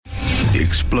The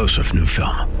explosive new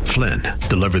film, Flynn,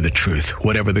 deliver the truth,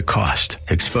 whatever the cost,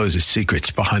 exposes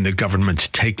secrets behind the government's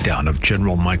takedown of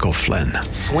General Michael Flynn.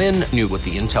 Flynn knew what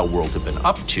the intel world had been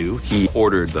up to. He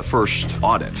ordered the first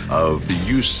audit of the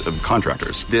use of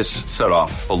contractors. This set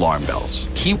off alarm bells.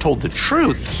 He told the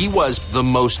truth. He was the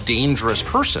most dangerous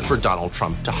person for Donald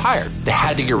Trump to hire. They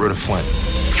had to get rid of Flynn.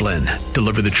 Flynn,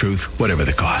 deliver the truth, whatever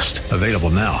the cost. Available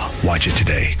now. Watch it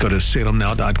today. Go to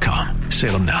salemnow.com.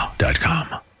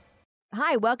 salemnow.com.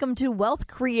 Hi, welcome to Wealth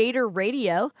Creator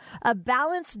Radio. A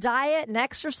balanced diet and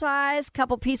exercise,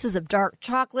 couple pieces of dark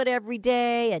chocolate every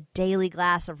day, a daily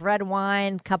glass of red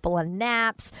wine, couple of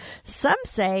naps. Some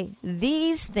say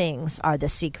these things are the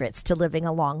secrets to living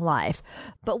a long life.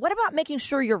 But what about making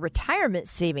sure your retirement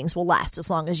savings will last as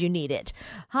long as you need it?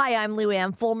 Hi, I'm Lou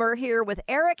Ann Fulmer here with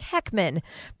Eric Heckman,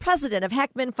 president of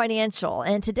Heckman Financial.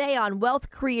 And today on Wealth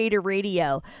Creator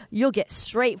Radio, you'll get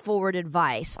straightforward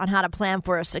advice on how to plan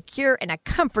for a secure and a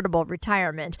comfortable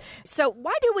retirement. So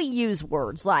why do we use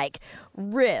words like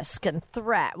risk and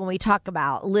threat when we talk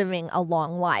about living a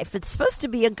long life? It's supposed to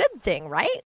be a good thing, right?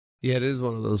 Yeah, it is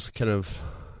one of those kind of,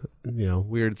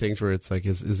 weird things where it's like,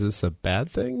 is this a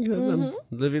bad thing? I'm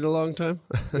living a long time?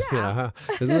 Yeah.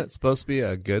 Isn't that supposed to be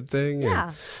a good thing?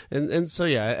 Yeah. And so,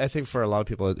 yeah, I think for a lot of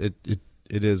people, it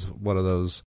is one of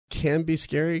those, can be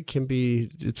scary,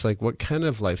 it's like, what kind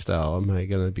of lifestyle am I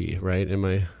going to be, right? Am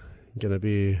I going to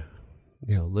be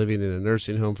living in a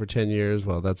nursing home for 10 years,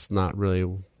 well, that's not really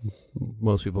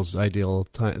most people's ideal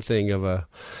thing of a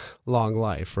long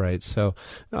life, right? So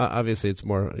obviously it's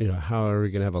more, how are we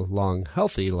going to have a long,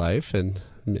 healthy life and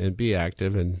be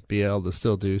active and be able to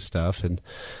still do stuff? And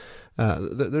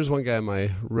there's one guy in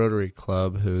my Rotary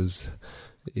Club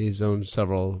he's owned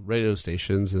several radio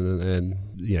stations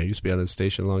and used to be on his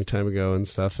station a long time ago and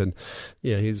stuff. And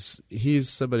he's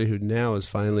somebody who now is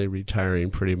finally retiring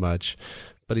pretty much,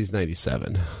 but he's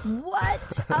 97.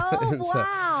 What? Oh,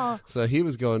 wow. So he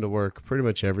was going to work pretty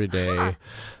much every day.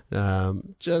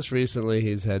 Just recently,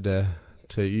 he's had to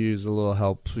use a little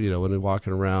help, when he's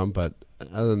walking around. But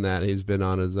other than that, he's been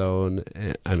on his own.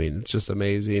 I mean, it's just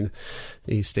amazing.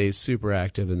 He stays super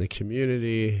active in the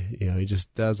community. He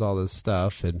just does all this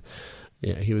stuff. And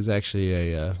he was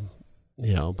actually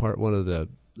one of the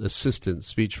assistant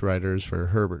speechwriters for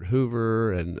Herbert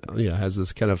Hoover, and has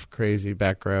this kind of crazy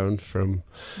background from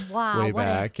way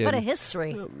back. What a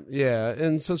history.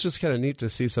 And so it's just kind of neat to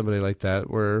see somebody like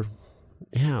that where,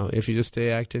 if you just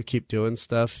stay active, keep doing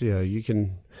stuff, you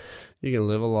can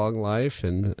live a long life.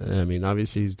 And I mean,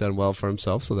 obviously he's done well for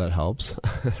himself, so that helps,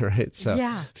 right? So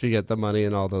if you get the money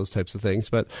and all those types of things,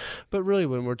 but really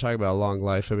when we're talking about a long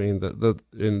life, I mean, the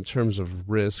in terms of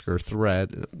risk or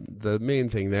threat, the main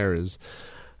thing there is,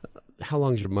 how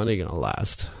long is your money going to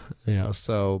last?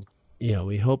 So,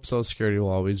 we hope Social Security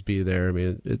will always be there. I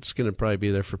mean, it's going to probably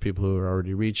be there for people who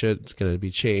already reach it. It's going to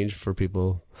be changed for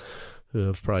people who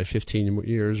have probably 15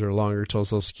 years or longer till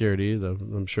Social Security.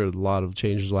 I'm sure a lot of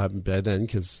changes will happen by then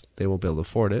because they won't be able to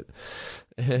afford it.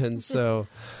 And so,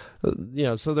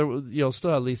 so you'll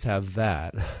still at least have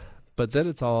that. But then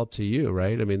it's all up to you,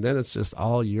 right? I mean, then it's just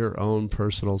all your own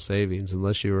personal savings,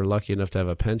 unless you were lucky enough to have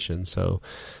a pension. So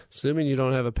assuming you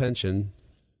don't have a pension,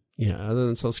 other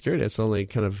than Social Security, it's only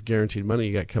kind of guaranteed money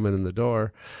you got coming in the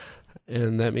door.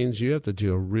 And that means you have to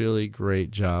do a really great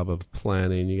job of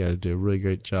planning. You got to do a really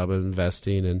great job of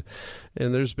investing. And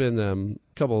there's been a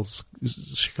couple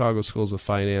Chicago schools of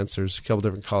finance. There's a couple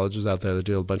different colleges out there that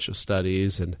do a bunch of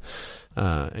studies. And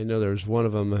I know there's one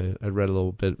of them I read a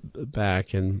little bit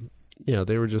back, and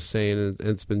they were just saying, and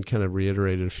it's been kind of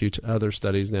reiterated a few other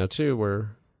studies now too,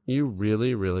 where you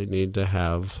really, really need to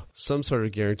have some sort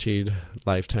of guaranteed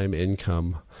lifetime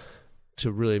income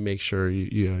to really make sure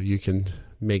you can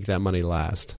make that money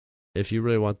last. If you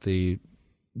really want the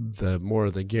more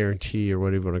of the guarantee, or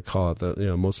whatever you want to call it,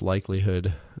 the most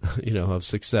likelihood of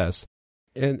success.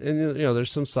 And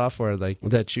there's some software like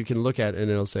that you can look at,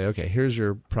 and it'll say, okay, here's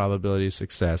your probability of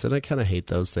success. And I kind of hate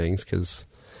those things because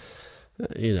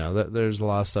there's a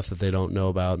lot of stuff that they don't know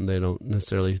about, and they don't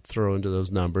necessarily throw into those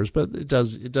numbers. But it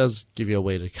does give you a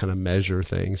way to kind of measure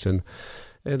things. And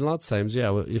lots of times,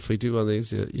 if we do one of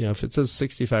these, if it says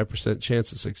 65%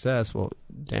 chance of success, well,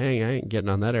 dang, I ain't getting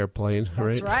on that airplane,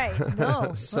 That's right? right.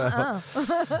 No.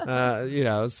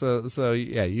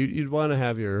 You'd want to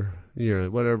have your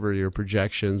whatever your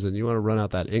projections, and you want to run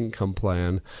out that income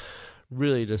plan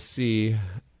really to see,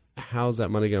 how's that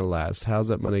money going to last? How's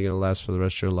that money going to last for the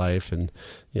rest of your life? And,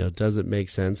 does it make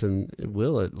sense, and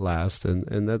will it last?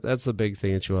 And that's a big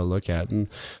thing that you want to look at. And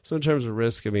so in terms of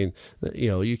risk, I mean,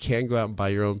 you can go out and buy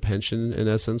your own pension in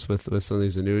essence with some of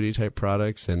these annuity type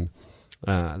products. And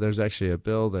there's actually a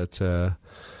bill that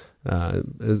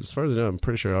As far as I know, I'm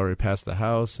pretty sure it already passed the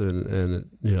House, and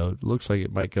it looks like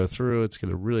it might go through. It's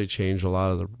going to really change a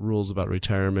lot of the rules about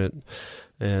retirement.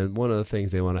 And one of the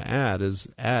things they want to add is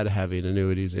having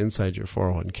annuities inside your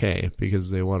 401k,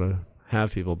 because they want to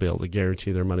have people be able to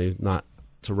guarantee their money not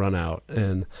to run out.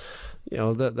 And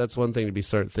that's one thing to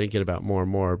start thinking about more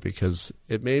and more, because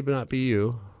it may not be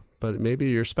you, but it may be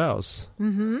your spouse.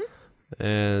 Mm-hmm.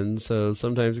 And so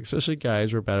sometimes, especially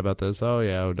guys, we're bad about this. Oh,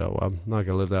 yeah, no, I'm not going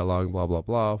to live that long, blah, blah,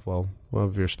 blah. Well,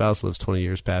 if your spouse lives 20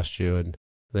 years past you and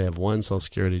they have one Social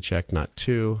Security check, not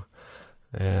two,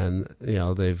 and,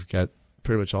 they've got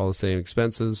pretty much all the same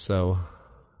expenses, so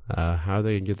how are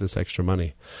they going to get this extra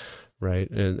money, right?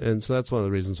 And so that's one of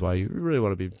the reasons why you really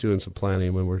want to be doing some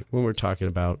planning when we're talking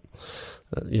about,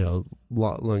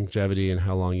 longevity and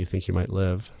how long you think you might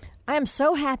live. I am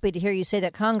so happy to hear you say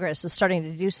that Congress is starting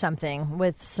to do something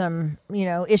with some,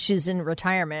 issues in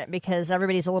retirement, because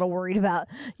everybody's a little worried about,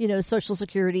 Social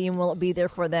Security and will it be there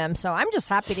for them. So I'm just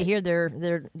happy to hear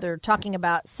they're talking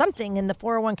about something in the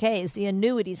 401ks, the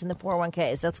annuities in the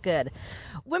 401ks. That's good.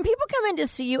 When people come in to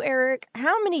see you, Eric,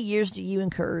 how many years do you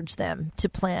encourage them to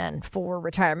plan for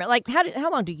retirement? Like,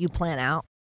 how long do you plan out?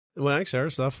 Well, actually, our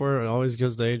software always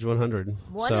goes to age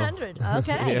 100. 100. So,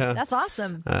 okay. Yeah. That's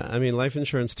awesome. Life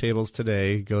insurance tables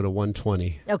today go to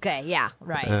 120. Okay. Yeah.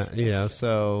 Right.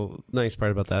 So nice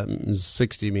part about that is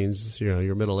 60 means,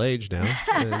 you're middle aged now.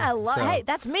 Hey,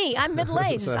 that's me. I'm middle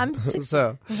aged. I'm 60.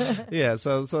 So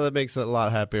that makes it a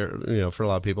lot happier, for a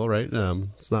lot of people, right?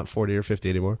 It's not 40 or 50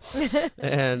 anymore.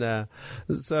 And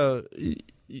that's one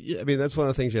of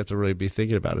the things you have to really be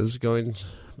thinking about is going.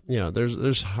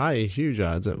 There's huge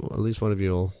odds that at least one of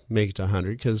you will make it to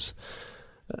 100, because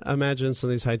imagine some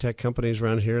of these high-tech companies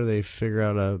around here, they figure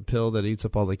out a pill that eats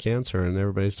up all the cancer and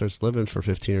everybody starts living for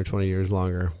 15 or 20 years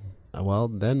longer. Well,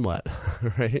 then what,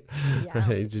 right? Yeah.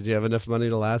 Did you have enough money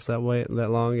to last that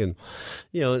long? And,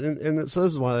 and so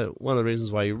this is one of the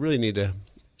reasons why you really need to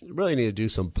do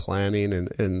some planning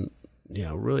and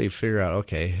really figure out,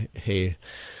 okay, hey,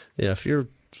 if you're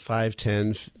 5,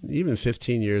 10, even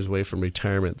 15 years away from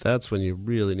retirement, that's when you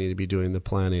really need to be doing the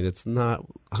planning. It's not,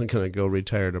 I'm going to go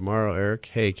retire tomorrow, Eric.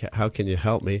 Hey, how can you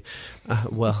help me?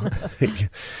 Well,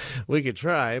 we could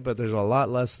try, but there's a lot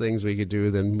less things we could do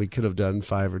than we could have done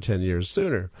 5 or 10 years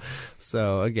sooner.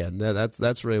 So again,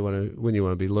 that's really when you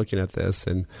want to be looking at this.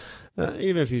 And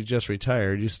even if you've just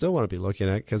retired, you still want to be looking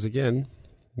at, because again,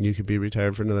 you could be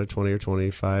retired for another 20 or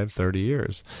 25, 30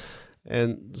 years.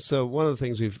 And so one of the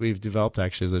things we've developed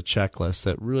actually is a checklist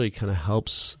that really kind of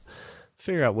helps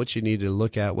figure out what you need to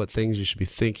look at, what things you should be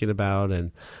thinking about,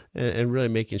 and really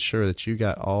making sure that you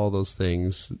got all those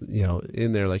things,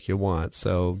 in there like you want.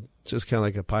 So just kind of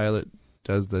like a pilot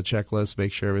does the checklist,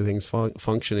 make sure everything's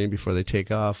functioning before they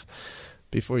take off.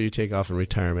 Before you take off in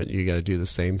retirement, you got to do the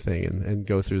same thing and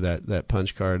go through that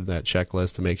punch card, that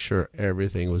checklist to make sure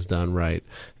everything was done right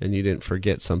and you didn't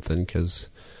forget something, because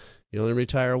you only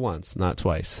retire once, not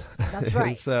twice. That's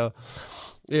right. So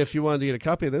if you wanted to get a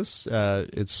copy of this,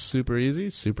 it's super easy,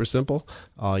 super simple.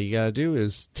 All you got to do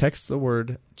is text the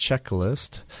word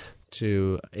checklist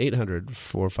to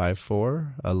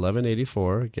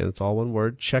 800-454-1184. Again, it's all one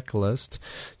word, checklist,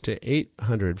 to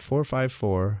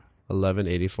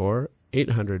 800-454-1184,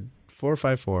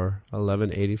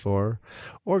 800-454-1184,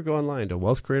 or go online to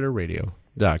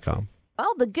wealthcreatorradio.com.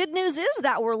 Well, the good news is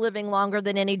that we're living longer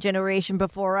than any generation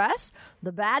before us.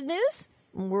 The bad news,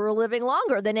 we're living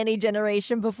longer than any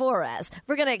generation before us.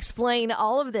 We're going to explain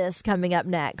all of this coming up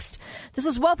next. This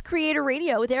is Wealth Creator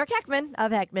Radio with Eric Heckman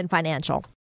of Heckman Financial.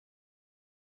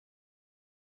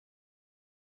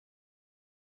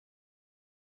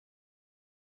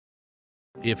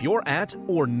 If you're at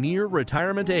or near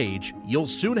retirement age, you'll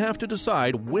soon have to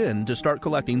decide when to start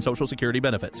collecting Social Security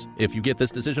benefits. If you get this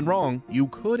decision wrong, you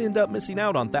could end up missing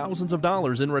out on thousands of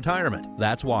dollars in retirement.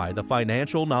 That's why the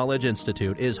Financial Knowledge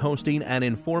Institute is hosting an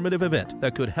informative event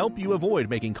that could help you avoid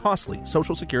making costly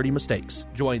Social Security mistakes.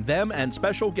 Join them and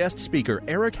special guest speaker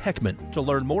Eric Heckman to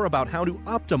learn more about how to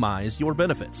optimize your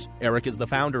benefits. Eric is the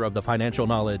founder of the Financial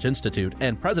Knowledge Institute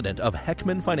and president of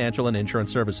Heckman Financial and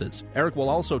Insurance Services. Eric will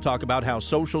also talk about how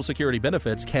Social Security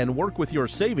benefits can work with your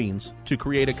savings to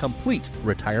create a complete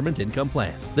retirement income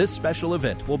plan. This special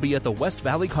event will be at the West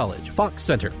Valley College Fox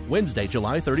Center, Wednesday,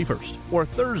 July 31st, or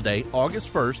Thursday,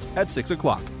 August 1st at 6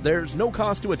 o'clock. There's no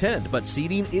cost to attend, but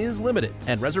seating is limited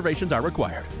and reservations are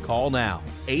required. Call now,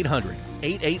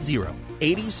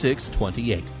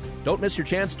 800-880-8628. Don't miss your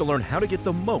chance to learn how to get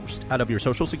the most out of your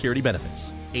Social Security benefits.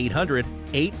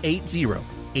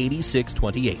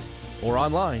 800-880-8628. Or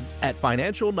online at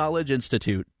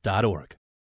financialknowledgeinstitute.org.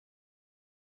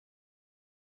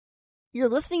 You're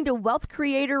listening to Wealth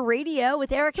Creator Radio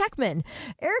with Eric Heckman.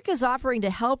 Eric is offering to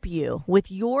help you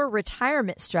with your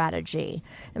retirement strategy.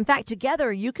 In fact,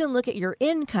 together you can look at your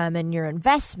income and your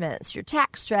investments, your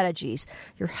tax strategies,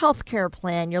 your health care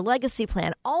plan, your legacy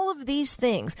plan, all of these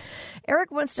things. Eric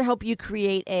wants to help you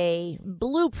create a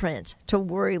blueprint to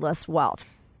worryless wealth.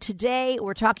 Today,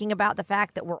 we're talking about the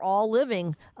fact that we're all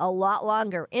living a lot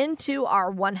longer into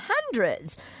our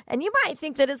 100s. And you might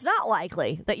think that it's not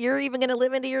likely that you're even going to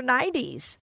live into your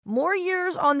 90s. More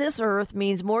years on this earth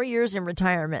means more years in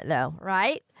retirement, though,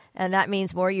 right? And that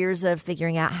means more years of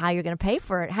figuring out how you're going to pay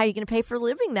for it, how you're going to pay for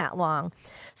living that long.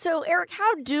 So, Eric,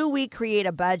 how do we create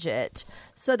a budget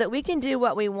so that we can do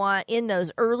what we want in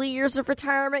those early years of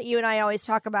retirement? You and I always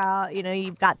talk about,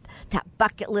 you've got that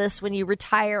bucket list when you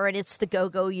retire and it's the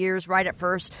go-go years right at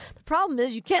first. The problem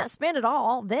is you can't spend it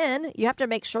all. Then you have to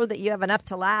make sure that you have enough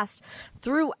to last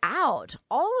throughout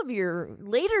all of your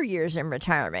later years in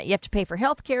retirement. You have to pay for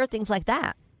health care, things like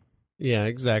that. Yeah,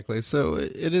 exactly. So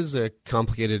it is a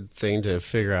complicated thing to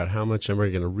figure out how much am I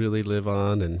going to really live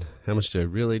on and how much do I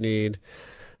really need.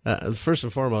 First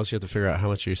and foremost, you have to figure out how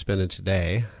much you're spending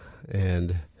today.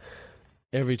 And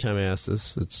every time I ask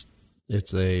this,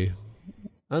 it's a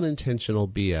unintentional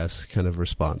BS kind of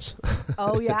response.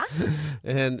 Oh, yeah?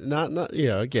 And not not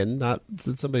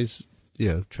that somebody's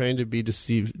trying to be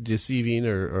deceiving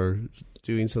or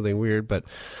doing something weird, but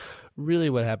really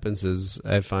what happens is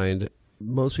I find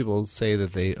most people say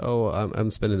that I'm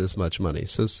spending this much money.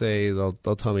 So say they'll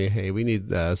tell me, hey, we need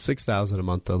 $6,000 a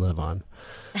month to live on.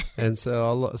 And so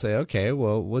I'll say, okay,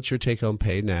 well, what's your take-home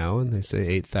pay now? And they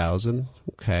say $8,000.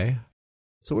 Okay.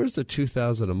 So where's the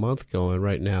 $2,000 a month going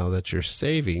right now that you're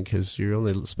saving? Because you're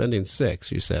only spending $6,000,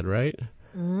 you said, right?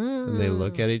 And they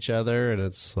look at each other and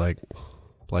it's like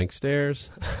blank stares,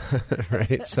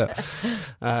 right? So,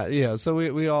 so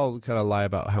we all kind of lie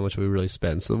about how much we really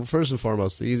spend. So first and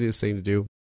foremost, the easiest thing to do,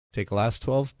 take the last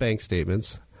 12 bank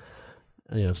statements,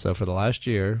 so for the last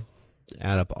year,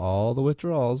 add up all the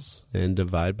withdrawals and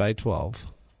divide by 12.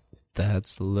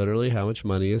 That's literally how much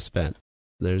money is spent.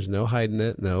 There's no hiding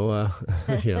it, no,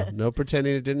 no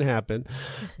pretending it didn't happen.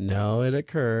 No, it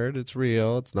occurred. It's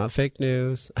real. It's not fake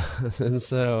news. And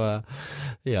so,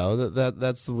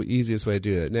 that's the easiest way to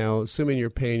do it. Now, assuming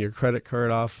you're paying your credit card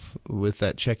off with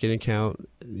that checking account,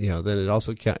 then it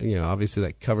also, obviously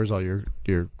that covers all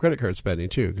your credit card spending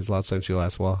too, because a lot of times you'll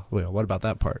ask, well, what about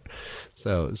that part?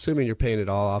 So, assuming you're paying it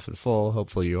all off in full,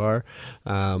 hopefully you are,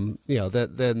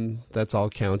 then that's all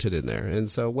counted in there. And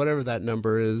so, whatever that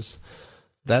number is,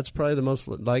 that's probably the most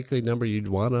likely number you'd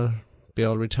want to be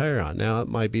able to retire on. Now, it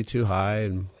might be too high,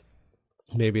 and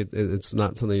maybe it's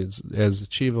not something that's as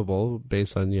achievable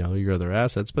based on, your other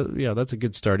assets, but, that's a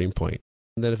good starting point.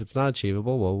 And then if it's not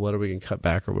achievable, well, what are we going to cut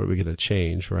back or what are we going to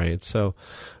change, right? So,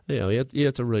 you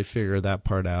have to really figure that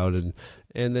part out.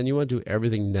 And then you want to do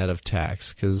everything net of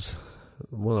tax, because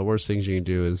one of the worst things you can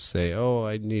do is say, oh,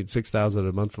 I need $6,000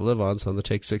 a month to live on, so I'm going to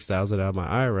take $6,000 out of my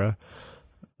IRA.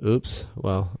 Oops.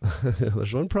 Well,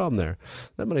 there's one problem there.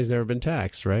 That money's never been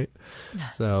taxed, right?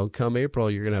 So come April,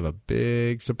 you're going to have a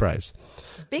big surprise.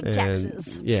 Big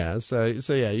taxes. Yeah. So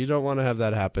you don't want to have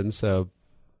that happen. So,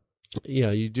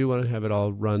 you do want to have it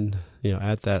all run,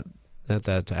 at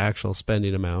that actual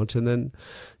spending amount. And then,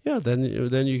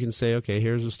 then you can say, okay,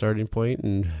 here's a starting point.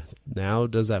 And now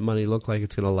does that money look like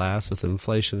it's going to last with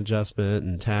inflation adjustment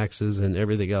and taxes and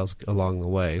everything else along the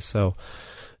way? So,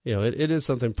 it is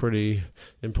something pretty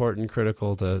important,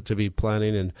 critical to be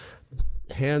planning, and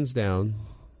hands down,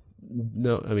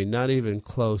 not even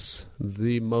close.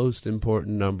 The most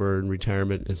important number in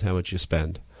retirement is how much you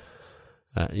spend.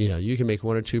 You can make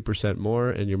 1 or 2%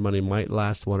 more, and your money might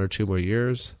last 1 or 2 more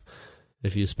years.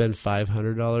 If you spend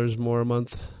 $500 more a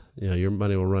month, your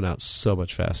money will run out so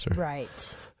much faster.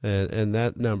 Right. And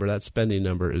that spending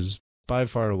number is by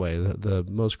far and away the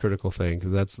most critical thing,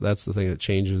 because that's the thing that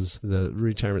changes the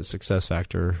retirement success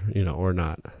factor, or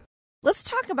not. Let's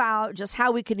talk about just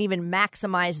how we can even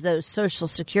maximize those Social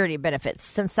Security benefits,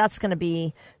 since that's going to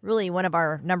be really one of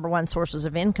our number one sources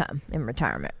of income in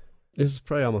retirement. It's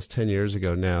probably almost 10 years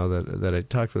ago now that I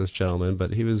talked with this gentleman,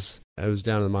 but I was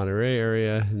down in the Monterey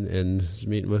area and was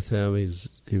meeting with him. He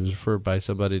was referred by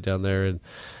somebody down there, and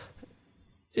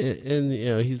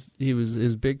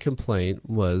his big complaint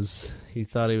was he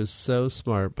thought he was so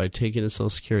smart by taking his Social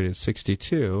Security at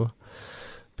 62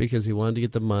 because he wanted to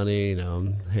get the money,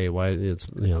 hey, why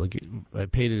I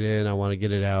paid it in, I want to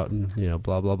get it out, and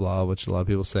blah blah blah, which a lot of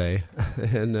people say.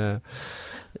 And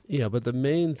but the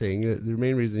main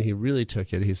reason he really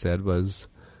took it, he said, was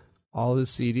all his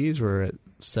CDs were at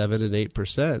 7% and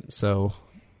 8%. So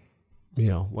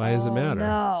Why does it matter?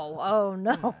 Oh,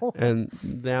 no. And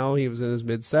now he was in his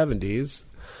mid-70s,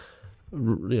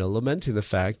 lamenting the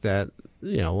fact that,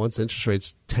 once interest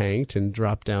rates tanked and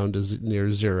dropped down to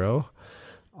near zero,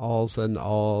 all of a sudden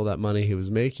all that money he was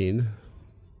making,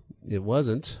 it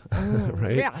wasn't,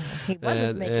 right? Yeah, he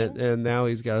wasn't making. And now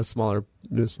he's got a smaller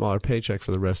paycheck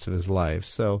for the rest of his life.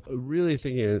 So really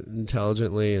thinking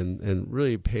intelligently and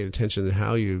really paying attention to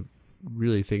how you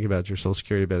really think about your Social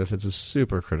Security benefits is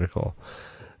super critical.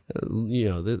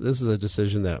 This is a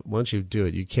decision that once you do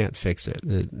it, you can't fix it.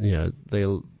 They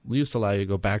used to allow you to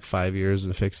go back 5 years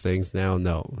and fix things. Now,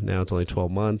 no. Now it's only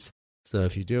 12 months. So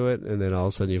if you do it and then all of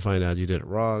a sudden you find out you did it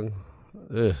wrong,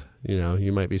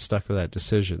 you might be stuck with that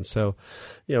decision. So,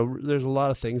 there's a lot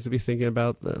of things to be thinking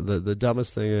about. The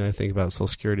dumbest thing I think about Social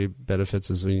Security benefits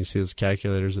is when you see those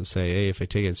calculators that say, hey, if I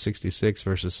take it 66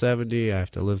 versus 70, I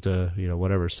have to live to,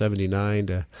 79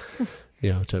 to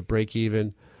break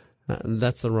even.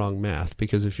 That's the wrong math,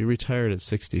 because if you retired at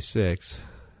 66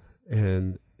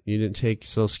 and you didn't take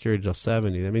Social Security till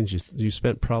 70, that means you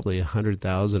spent probably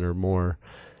 $100,000 or more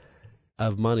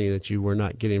of money that you were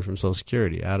not getting from Social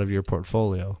Security out of your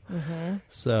portfolio. Mm-hmm.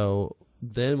 So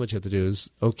then what you have to do is,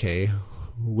 okay,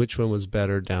 which one was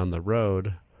better down the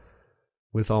road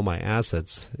with all my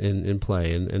assets in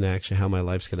play and actually how my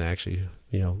life's going to actually,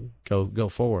 go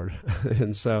forward.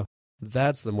 And so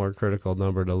that's the more critical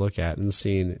number to look at and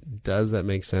seeing, does that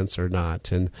make sense or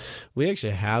not? And we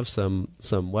actually have some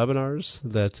webinars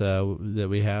that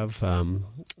we have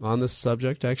on this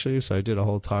subject, actually. So I did a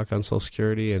whole talk on Social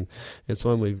Security, and it's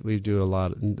one we do a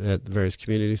lot at various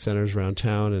community centers around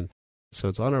town. And so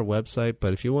it's on our website.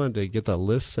 But if you wanted to get the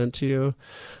list sent to you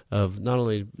of not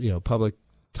only public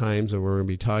times where we're going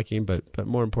to be talking, but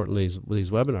more importantly, these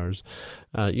webinars,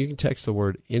 you can text the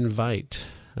word invite.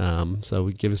 So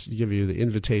we give you the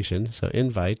invitation. So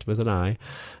invite with an I.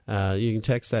 You can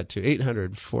text that to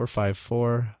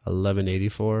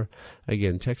 800-454-1184.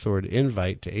 Again, text the word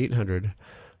invite to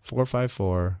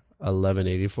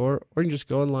 800-454-1184. Or you can just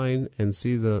go online and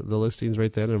see the listings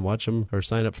right then and watch them or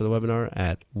sign up for the webinar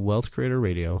at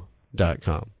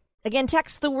wealthcreatorradio.com. Again,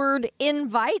 text the word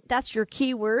invite. That's your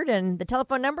keyword. And the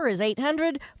telephone number is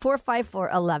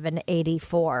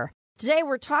 800-454-1184. Today,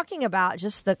 we're talking about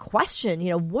just the question,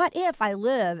 what if I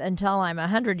live until I'm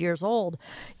 100 years old?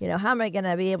 How am I going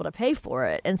to be able to pay for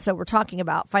it? And so we're talking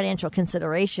about financial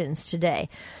considerations today.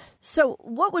 So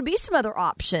what would be some other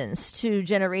options to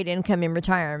generate income in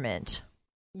retirement?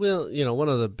 Well, one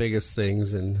of the biggest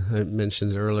things, and I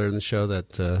mentioned earlier in the show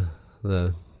that the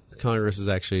Congress is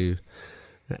actually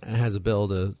has a bill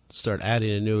to start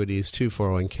adding annuities to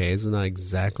 401ks. I'm not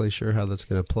exactly sure how that's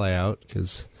going to play out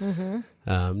because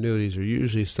annuities are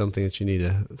usually something that you need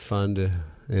to fund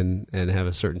and have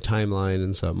a certain timeline,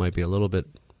 and so it might be a little bit,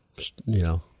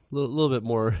 little bit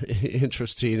more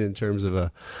interesting in terms of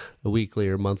a weekly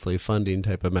or monthly funding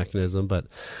type of mechanism. But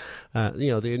the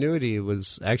annuity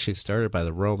was actually started by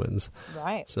the Romans.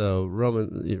 Right. So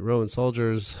Roman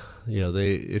soldiers,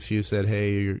 if you said,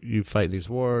 hey, you fight these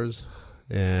wars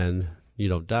and you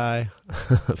don't die,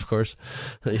 of course,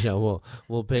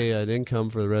 we'll pay an income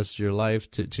for the rest of your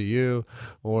life to you,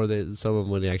 or some of them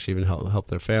would actually even help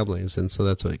their families. And so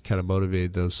that's what kind of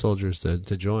motivated those soldiers to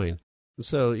join.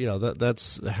 So,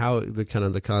 that's how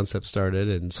the concept started.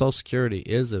 And Social Security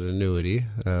is an annuity.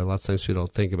 A lot of times people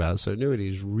don't think about it. So annuity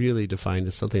is really defined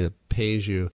as something that pays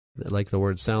you, like the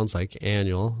word sounds like,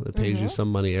 annual. It pays you some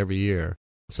money every year.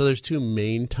 So there's two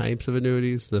main types of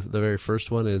annuities. The very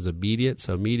first one is immediate.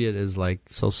 So immediate is like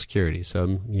Social Security.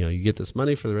 So, you get this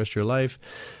money for the rest of your life.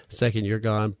 Second you're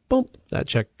gone, boom, that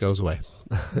check goes away.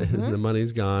 The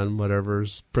money's gone,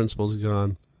 whatever's principal's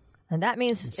gone. And that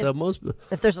means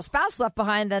if there's a spouse left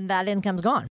behind, then that income's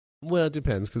gone. Well, it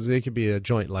depends, because it could be a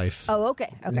joint life. Oh,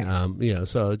 okay.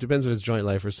 So it depends if it's joint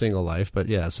life or single life. But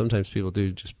yeah, sometimes people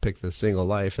do just pick the single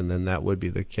life, and then that would be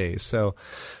the case. So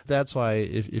that's why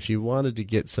if you wanted to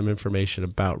get some information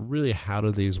about really how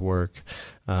do these work,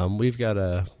 we've got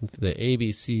the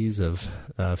ABCs of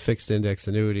fixed index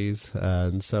annuities.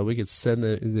 And so we could send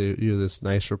you this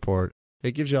nice report.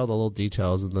 It gives you all the little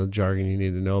details and the jargon you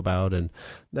need to know about, and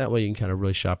that way you can kind of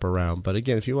really shop around. But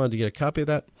again, if you wanted to get a copy of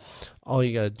that, all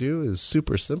you got to do is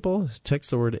super simple.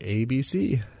 Text the word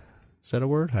ABC. Is that a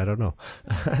word? I don't know.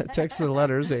 Text the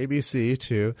letters ABC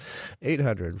to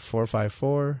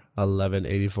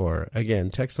 800-454-1184. Again,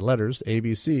 text the letters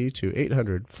ABC to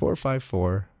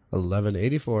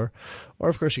 800-454-1184. Or,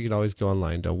 of course, you can always go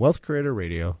online to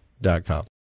wealthcreatorradio.com.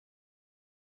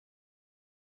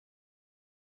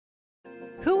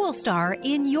 Who will star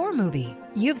in your movie?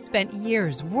 You've spent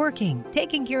years working,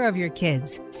 taking care of your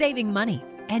kids, saving money,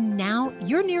 And now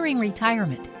you're nearing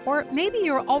retirement, or maybe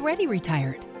you're already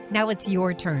retired. Now it's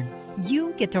your turn.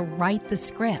 You get to write the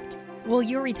script. Will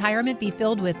your retirement be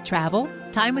filled with travel,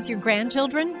 time with your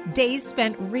grandchildren, days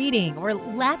spent reading, or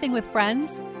laughing with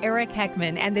friends? Eric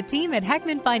Heckman and the team at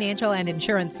Heckman Financial and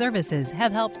Insurance Services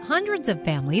have helped hundreds of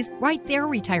families write their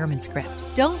retirement script.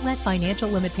 Don't let financial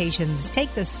limitations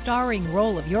take the starring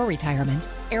role of your retirement.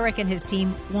 Eric and his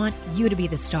team want you to be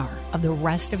the star of the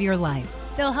rest of your life.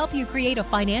 They'll help you create a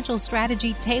financial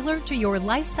strategy tailored to your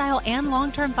lifestyle and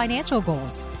long-term financial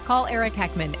goals. Call Eric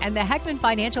Heckman and the Heckman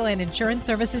Financial and Insurance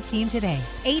Services team today.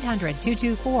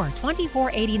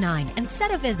 800-224-2489 and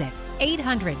set a visit.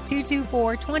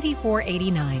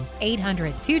 800-224-2489.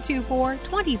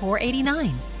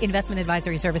 800-224-2489. Investment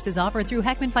advisory services offered through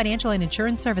Heckman Financial and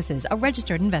Insurance Services, a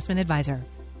registered investment advisor.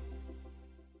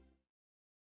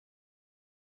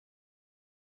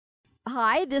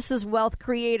 Hi, this is Wealth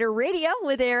Creator Radio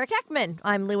with Eric Heckman.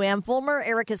 I'm Lou Ann Fulmer.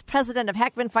 Eric is president of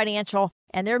Heckman Financial,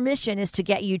 and their mission is to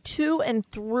get you to and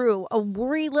through a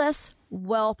worryless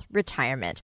wealth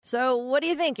retirement. So what do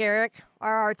you think, Eric?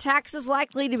 Are our taxes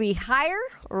likely to be higher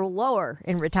or lower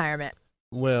in retirement?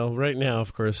 Well, right now,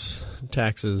 of course,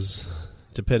 taxes,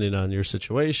 depending on your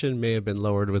situation, may have been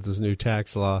lowered with this new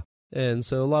tax law. And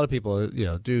so a lot of people,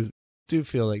 do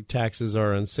feel like taxes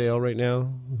are on sale right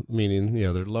now, meaning,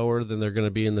 they're lower than they're going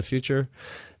to be in the future.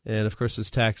 And of course, this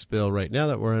tax bill right now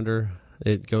that we're under,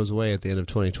 it goes away at the end of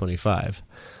 2025.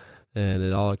 And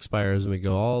it all expires and we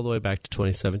go all the way back to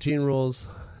 2017 rules.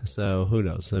 So who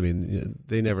knows? I mean,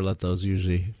 they never let those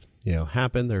usually,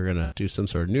 happen. They're going to do some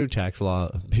sort of new tax law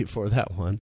before that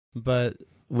one. But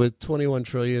with $21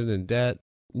 trillion in debt,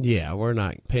 we're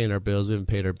not paying our bills. We haven't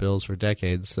paid our bills for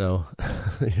decades. So,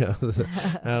 I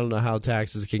don't know how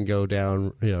taxes can go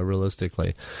down,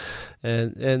 realistically.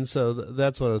 And so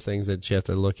that's one of the things that you have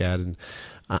to look at. And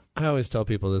I always tell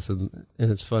people this, and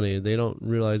it's funny. They don't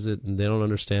realize it and they don't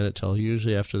understand it till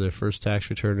usually after their first tax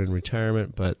return in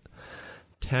retirement. But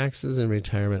taxes in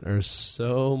retirement are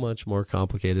so much more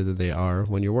complicated than they are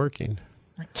when you're working.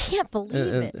 I can't believe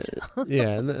it.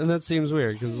 And that seems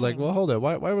weird because it's like, well, hold on.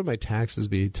 Why would my taxes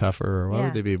be tougher or why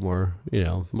would they be more,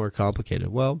 more complicated?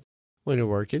 Well, when you're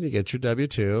working, you get your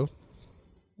W-2,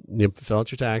 you fill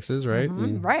out your taxes, right?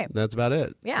 Mm-hmm, right. That's about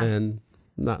it. Yeah. And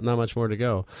not much more to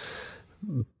go.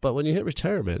 But when you hit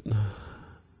retirement,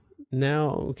 now,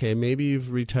 okay, maybe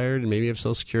you've retired and maybe you have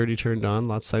Social Security turned on.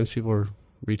 Lots of times people are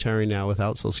retiring now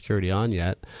without Social Security on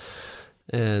yet.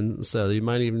 And so you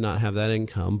might even not have that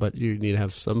income, but you need to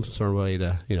have some sort of way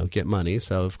to, get money.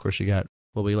 So, of course, you got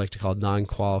what we like to call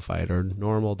non-qualified or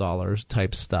normal dollars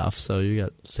type stuff. So you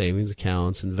got savings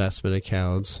accounts, investment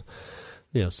accounts.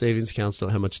 Savings accounts don't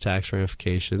have much tax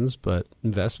ramifications, but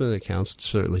investment accounts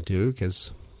certainly do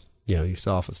because, you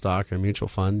sell off a stock or a mutual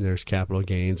fund, there's capital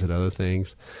gains and other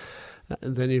things.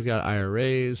 And then you've got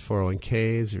IRAs,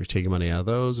 401ks. If you're taking money out of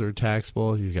those, they're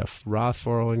taxable. You've got Roth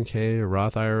 401k or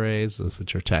Roth IRAs, those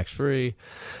which are tax-free.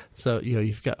 So,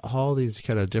 you've got all these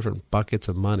kind of different buckets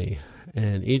of money,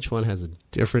 and each one has a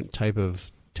different type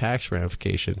of tax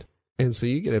ramification. And so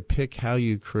you get to pick how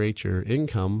you create your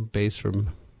income based from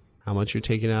how much you're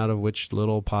taking out of which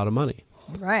little pot of money.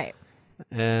 Right.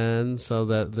 And so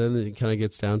that then it kind of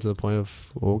gets down to the point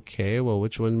of, okay, well,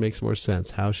 which one makes more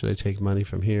sense? How should I take money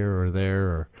from here or there,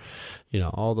 or,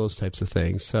 all those types of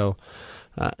things. So,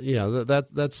 that's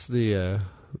the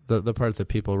part that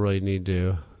people really need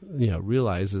to,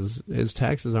 realize is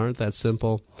taxes aren't that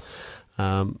simple.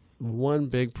 One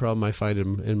big problem I find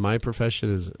in my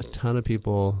profession is a ton of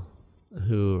people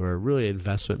who are really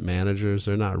investment managers.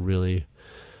 They're not really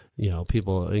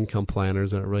income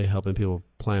planners aren't really helping people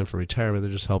plan for retirement.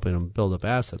 They're just helping them build up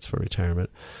assets for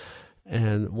retirement.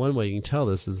 And one way you can tell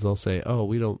this is they'll say, oh,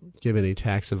 we don't give any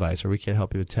tax advice or we can't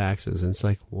help you with taxes. And it's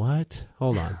like, what?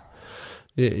 Hold on.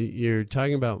 You're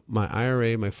talking about my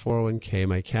IRA, my 401k,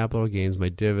 my capital gains, my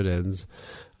dividends.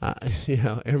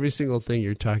 Every single thing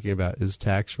you're talking about is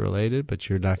tax related, but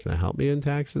you're not going to help me in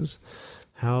taxes.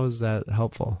 How is that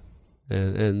helpful?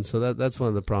 And so that's one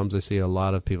of the problems I see a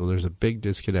lot of people. There's a big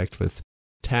disconnect with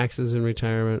taxes in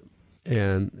retirement.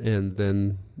 And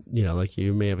then, like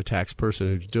you may have a tax person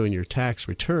who's doing your tax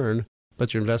return,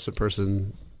 but your investment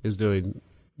person is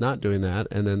not doing that.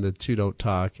 And then the two don't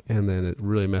talk. And then it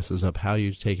really messes up how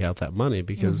you take out that money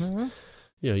because,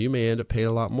 you may end up paying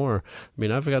a lot more. I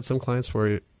mean, I've got some clients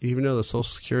where even though the Social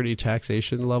Security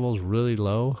taxation level is really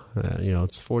low,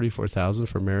 it's $44,000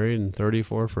 for married and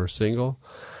 $34,000 for single.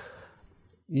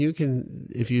 You can,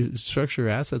 if you structure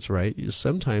your assets right,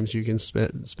 sometimes you can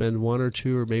spend 1 or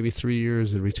 2 or maybe 3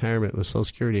 years in retirement with Social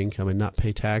Security income and not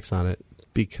pay tax on it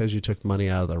because you took money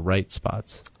out of the right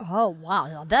spots. Oh,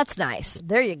 wow. That's nice.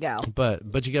 There you go.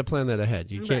 But you got to plan that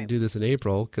ahead. You can't do this in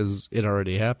April because it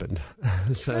already happened.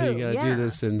 So True, you got to do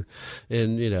this in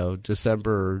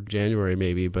December or January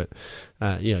maybe. But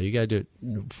you got to do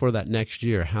it for that next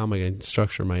year. How am I going to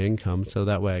structure my income so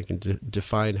that way I can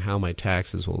define how my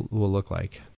taxes will look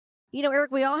like.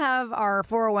 Eric, we all have our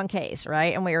 401ks,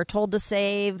 right? And we are told to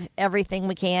save everything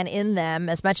we can in them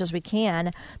as much as we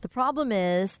can. The problem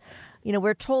is,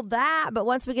 we're told that, but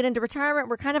once we get into retirement,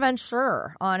 we're kind of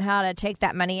unsure on how to take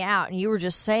that money out. And you were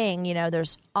just saying,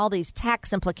 there's all these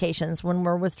tax implications when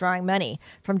we're withdrawing money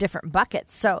from different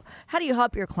buckets. So how do you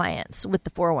help your clients with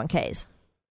the 401ks?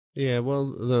 Yeah, well,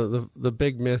 the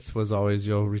big myth was always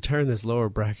you'll retire in this lower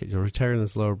bracket. You'll retire in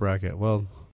this lower bracket. Well,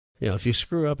 if you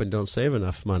screw up and don't save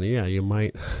enough money, you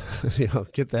might,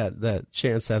 get that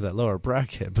chance to have that lower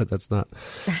bracket, but that's not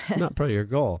probably your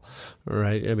goal,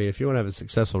 right? I mean, if you want to have a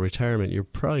successful retirement, you're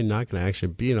probably not going to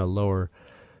actually be in a lower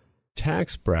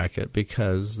tax bracket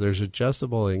because there's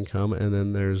adjustable income and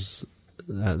then there's,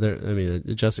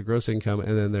 adjusted gross income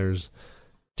and then there's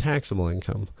taxable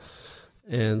income.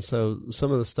 And so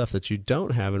some of the stuff that you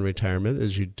don't have in retirement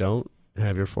is you don't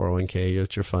have your 401k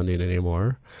that you're funding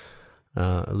anymore.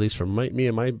 At least for me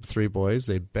and my 3 boys,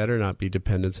 they better not be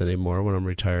dependents anymore when I'm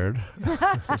retired.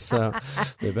 So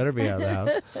they better be out of the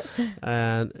house.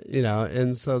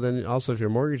 And so then also if your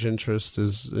mortgage interest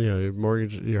is,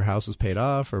 your house is paid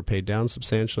off or paid down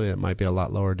substantially, it might be a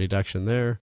lot lower deduction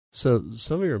there. So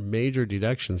some of your major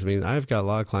deductions, I've got a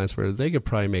lot of clients where they could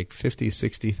probably make $50,000,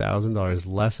 $60,000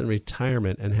 less in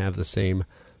retirement and have the same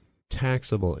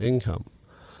taxable income.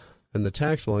 And the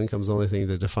taxable income is the only thing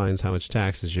that defines how much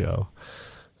taxes you owe.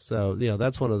 So,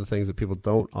 that's one of the things that people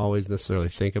don't always necessarily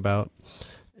think about.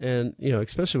 And,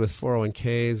 especially with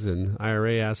 401ks and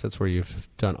IRA assets where you've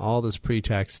done all this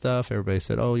pre-tax stuff, everybody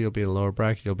said, oh, you'll be in a lower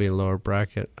bracket, you'll be in a lower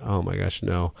bracket. Oh, my gosh,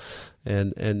 no.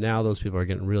 And now those people are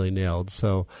getting really nailed.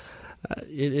 So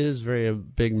it is a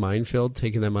big minefield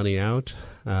taking that money out.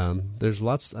 There's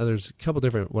a couple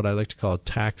different what I like to call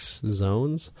tax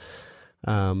zones.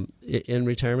 In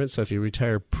retirement. So if you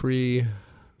retire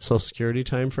pre-Social Security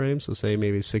time frame, so say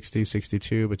maybe 60,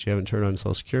 62, but you haven't turned on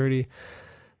Social Security,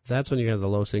 that's when you have the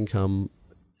lowest income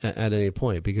at any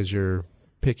point because you're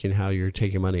picking how you're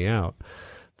taking money out.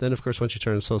 Then, of course, once you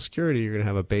turn on Social Security, you're going to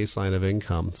have a baseline of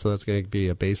income. So that's going to be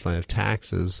a baseline of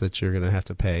taxes that you're going to have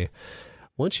to pay.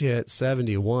 Once you hit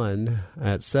 71,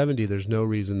 at 70, there's no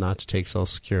reason not to take Social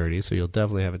Security, so you'll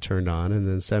definitely have it turned on. And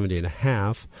then 70 and a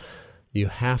half, you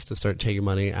have to start taking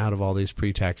money out of all these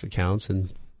pre-tax accounts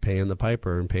and paying the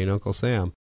piper and paying Uncle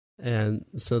Sam. And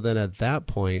so then at that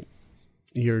point,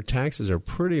 your taxes are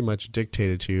pretty much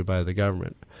dictated to you by the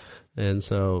government. And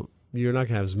so you're not going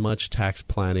to have as much tax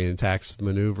planning and tax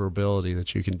maneuverability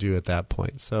that you can do at that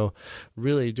point. So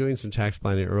really doing some tax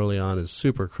planning early on is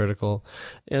super critical.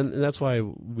 And that's why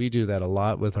we do that a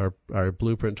lot with our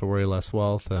Blueprint to Worry Less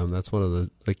Wealth. That's one of the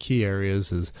key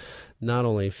areas is not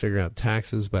only figuring out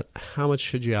taxes, but how much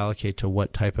should you allocate to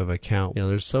what type of account?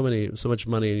 There's so much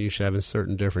money you should have in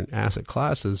certain different asset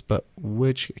classes, but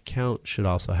which account should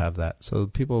also have that? So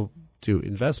people do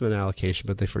investment allocation,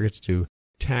 but they forget to do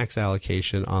tax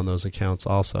allocation on those accounts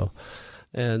also.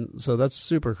 And so that's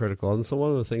super critical. And so one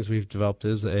of the things we've developed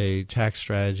is a tax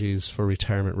strategies for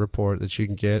retirement report that you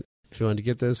can get. If you want to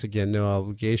get this, again, no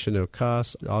obligation, no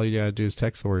cost. All you got to do is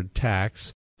text the word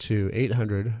tax to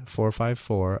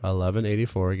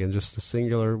 800-454-1184. Again, just the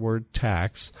singular word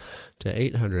tax to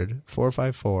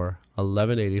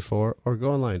 800-454-1184 or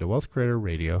go online to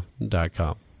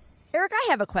wealthcreatorradio.com. Eric, I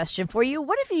have a question for you.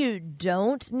 What if you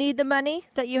don't need the money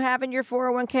that you have in your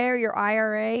 401k or your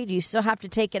IRA? Do you still have to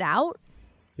take it out?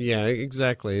 Yeah,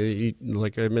 exactly.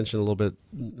 Like I mentioned a little bit,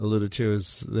 alluded to,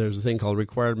 is there's a thing called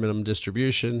required minimum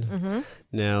distribution. Mm-hmm.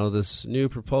 Now, this new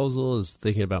proposal is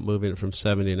thinking about moving it from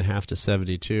 70 and a half to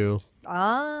 72.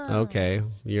 Ah. Okay,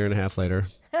 a year and a half later.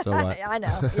 So what? I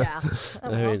know, yeah. I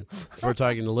mean, if we're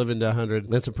talking to live into 100,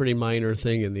 that's a pretty minor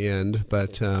thing in the end.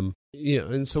 But,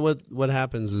 and so what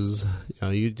happens is,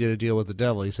 you did a deal with the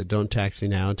devil. You said, don't tax me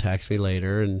now, tax me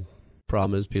later. And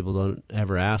problem is people don't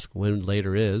ever ask when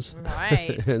later is.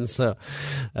 Right. And so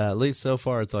at least so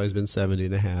far, it's always been 70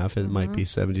 and a half. And it might be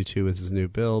 72 with his new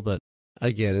bill. But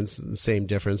again, it's the same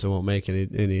difference. It won't make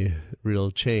any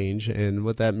real change. And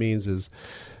what that means is,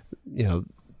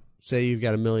 say you've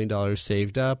got $1 million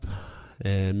saved up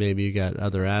and maybe you got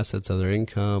other assets, other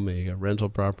income, and you got rental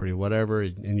property, whatever,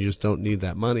 and you just don't need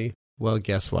that money. Well,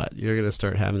 guess what? You're going to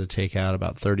start having to take out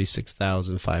about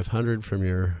 $36,500 from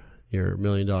your $1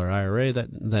 million IRA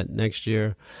that next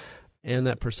year, and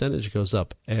that percentage goes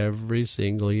up every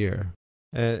single year.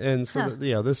 And so,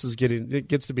 this is it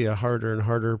gets to be a harder and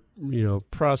harder,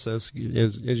 process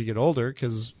as you get older,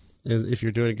 because if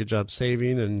you're doing a good job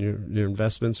saving and your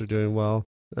investments are doing well,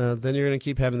 then you're going to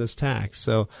keep having this tax.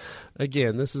 So,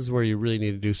 again, this is where you really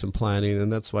need to do some planning, and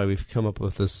that's why we've come up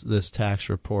with this tax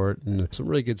report and some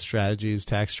really good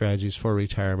tax strategies for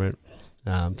retirement.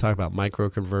 Talk about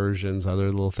micro conversions, other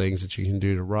little things that you can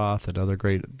do to Roth, and other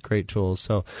great tools.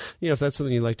 So, if that's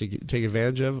something you'd like to take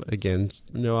advantage of, again,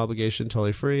 no obligation,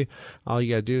 totally free. All you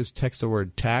got to do is text the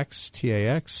word tax,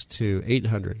 TAX, to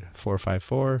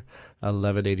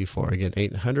 800-454-1184. Again,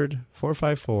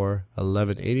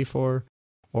 800-454-1184,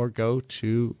 or go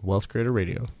to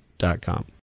wealthcreatorradio.com.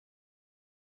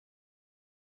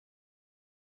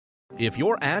 If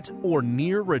you're at or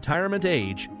near retirement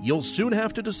age, you'll soon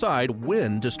have to decide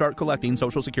when to start collecting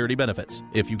Social Security benefits.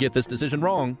 If you get this decision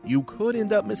wrong, you could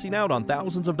end up missing out on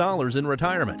thousands of dollars in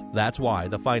retirement. That's why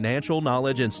the Financial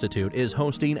Knowledge Institute is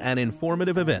hosting an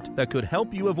informative event that could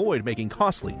help you avoid making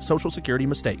costly Social Security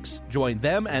mistakes. Join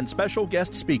them and special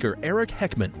guest speaker Eric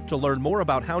Heckman to learn more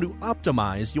about how to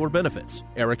optimize your benefits.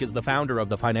 Eric is the founder of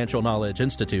the Financial Knowledge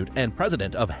Institute and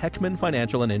president of Heckman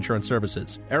Financial and Insurance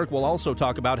Services. Eric will also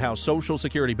talk about how Social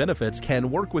Security benefits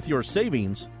can work with your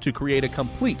savings to create a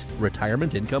complete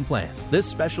retirement income plan. This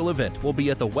special event will be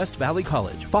at the West Valley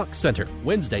College Fox Center,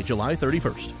 Wednesday, July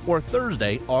 31st, or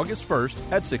Thursday, August 1st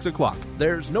at 6 o'clock.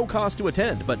 There's no cost to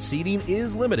attend, but seating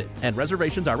is limited and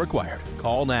reservations are required.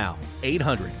 Call now,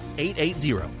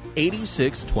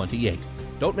 800-880-8628.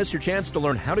 Don't miss your chance to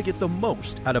learn how to get the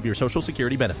most out of your Social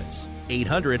Security benefits.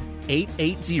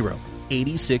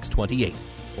 800-880-8628.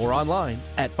 Or online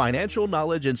at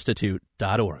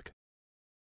financialknowledgeinstitute.org.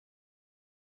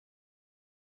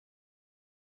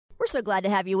 We're so glad to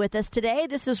have you with us today.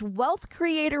 This is Wealth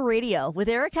Creator Radio with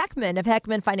Eric Heckman of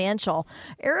Heckman Financial.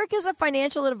 Eric is a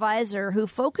financial advisor who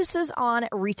focuses on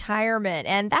retirement,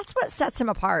 and that's what sets him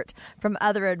apart from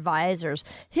other advisors.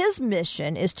 His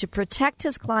mission is to protect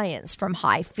his clients from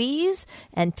high fees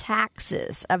and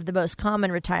taxes of the most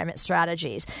common retirement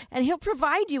strategies. And he'll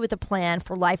provide you with a plan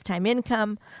for lifetime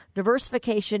income,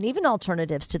 diversification, even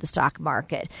alternatives to the stock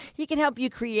market. He can help you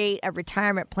create a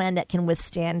retirement plan that can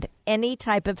withstand any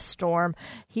type of storm.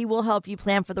 He will help you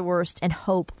plan for the worst and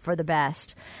hope for the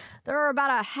best. There are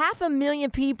about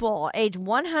 500,000 people age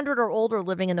 100 or older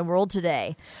living in the world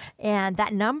today, and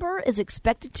that number is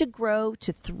expected to grow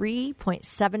to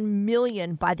 3.7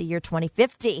 million by the year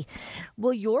 2050.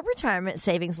 Will your retirement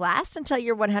savings last until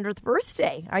your 100th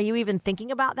birthday? Are you even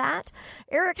thinking about that?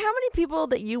 Eric, how many people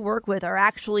that you work with are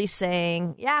actually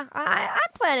saying, yeah, I'm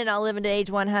planning on living to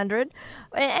age 100,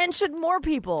 and should more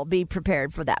people be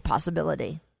prepared for that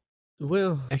possibility?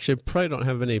 Well, actually, I probably don't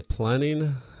have any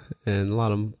planning, and a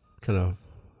lot of them kind of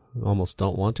almost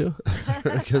don't want to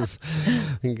because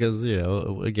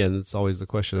again, it's always the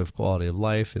question of quality of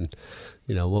life and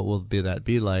what will that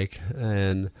be like.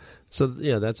 And so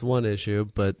that's one issue.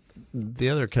 But the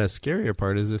other kind of scarier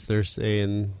part is if they're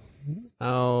saying,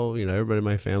 everybody in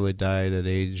my family died at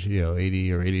age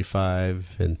 80 or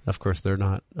 85, and of course they're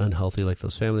not unhealthy like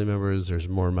those family members. There's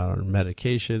more amount of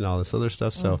medication, all this other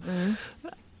stuff. So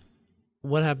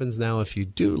what happens now if you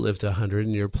do live to 100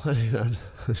 and you're planning on,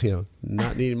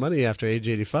 not needing money after age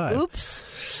 85?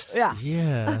 Oops. Yeah.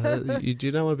 Yeah. You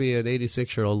do not want to be an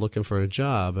 86-year-old looking for a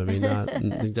job. I mean,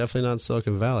 definitely not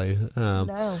Silicon Valley.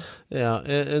 No. Yeah.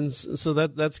 And so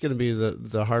that's going to be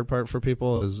the hard part for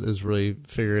people is really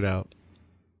figuring out,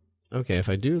 okay, if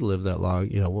I do live that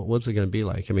long, what's it going to be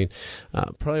like? I mean,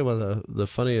 probably one of the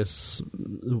funniest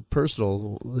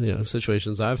personal,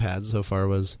 situations I've had so far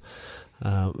was,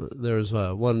 there's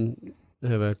I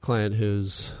have a client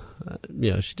who's,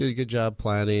 she did a good job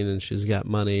planning and she's got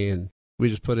money, and we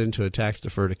just put it into a tax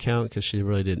deferred account because she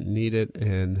really didn't need it.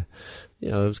 And,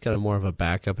 it was kind of more of a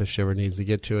backup if she ever needs to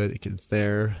get to it. It's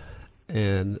there.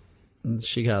 And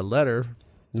she got a letter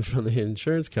from the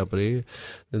insurance company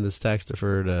in this tax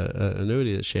deferred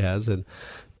annuity that she has. And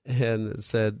it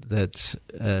said that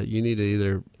you need to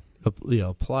either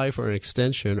apply for an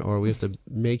extension, or we have to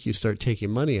make you start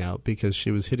taking money out because she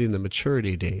was hitting the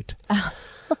maturity date.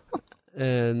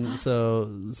 And so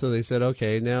they said,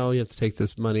 okay, now you have to take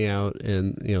this money out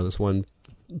in this one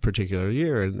particular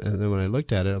year. And then when I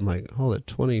looked at it, I'm like, hold it,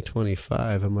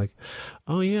 2025. I'm like,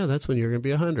 oh yeah, that's when you're going to be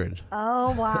 100.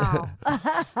 Oh wow.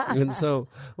 And so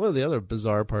one of the other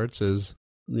bizarre parts is,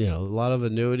 a lot of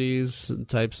annuities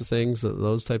types of things,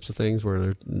 those types of things where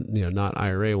they're, not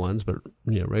IRA ones, but,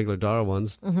 regular dollar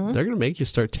ones, they're going to make you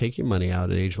start taking money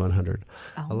out at age 100.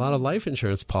 Oh. A lot of life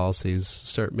insurance policies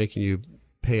start making you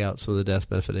pay out some of the death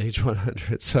benefit at age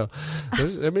 100. So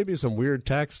there may be some weird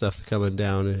tax stuff coming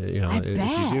down, if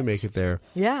you do make it there.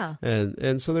 Yeah.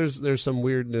 And so there's some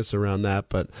weirdness around that,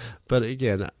 but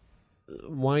again,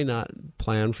 why not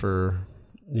plan for,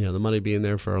 the money being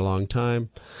there for a long time?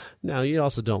 Now, you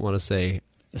also don't want to say,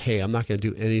 hey, I'm not going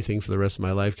to do anything for the rest of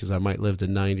my life because I might live to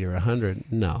 90 or 100.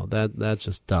 No, that's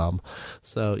just dumb.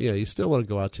 So, you still want to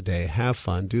go out today, have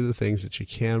fun, do the things that you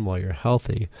can while you're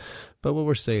healthy. But what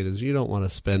we're saying is you don't want to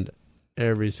spend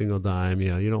every single dime.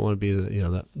 You don't want to be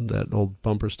that old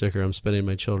bumper sticker, I'm spending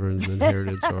my children's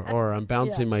inheritance or I'm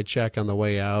bouncing my check on the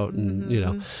way out.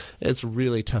 And, it's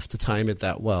really tough to time it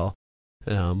that well.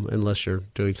 Unless you're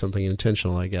doing something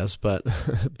intentional, I guess. But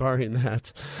barring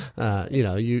that,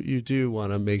 you do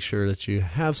want to make sure that you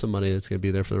have some money that's going to be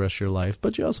there for the rest of your life.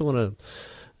 But you also want to,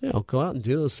 go out and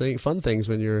do those fun things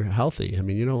when you're healthy. I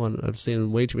mean, you don't want. I've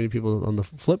seen way too many people on the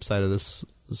flip side of this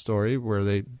story where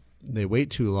they wait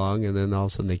too long and then all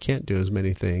of a sudden they can't do as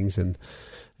many things and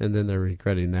then they're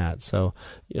regretting that. So,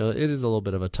 it is a little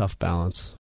bit of a tough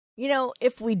balance.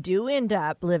 If we do end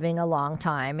up living a long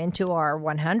time into our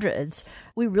 100s,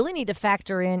 we really need to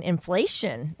factor in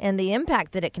inflation and the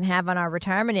impact that it can have on our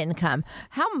retirement income.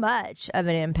 How much of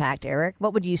an impact, Eric?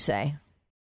 What would you say?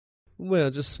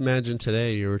 Well, just imagine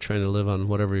today you were trying to live on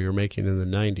whatever you're making in the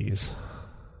 90s.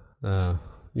 That'd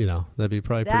be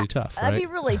probably pretty tough, right? That'd be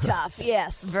really tough.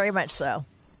 Yes, very much so.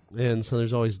 And so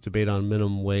there's always debate on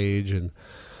minimum wage and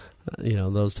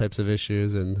those types of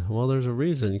issues. And, well, there's a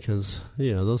reason because,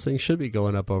 those things should be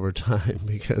going up over time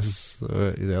because,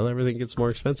 everything gets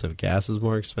more expensive. Gas is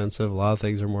more expensive. A lot of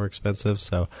things are more expensive.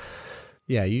 So,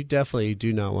 yeah, you definitely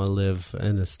do not want to live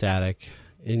in a static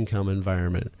income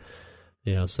environment.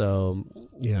 So,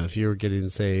 if you're getting,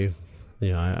 say,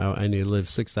 I need to live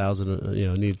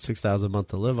 6,000, need 6,000 a month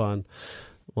to live on.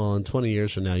 Well, in 20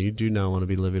 years from now, you do not want to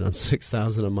be living on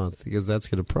 6,000 a month because that's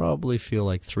going to probably feel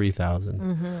like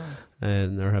 3,000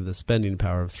 and or have the spending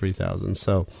power of 3,000.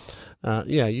 So,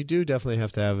 you do definitely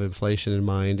have to have inflation in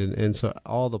mind. And so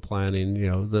all the planning,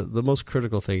 the most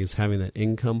critical thing is having that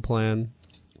income plan.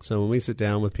 So when we sit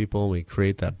down with people and we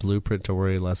create that blueprint to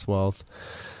worry less wealth,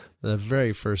 the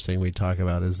very first thing we talk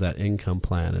about is that income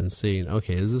plan and seeing,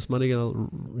 okay, is this money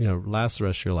going to, last the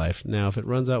rest of your life? Now, if it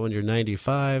runs out when you're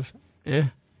 95,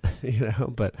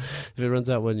 but if it runs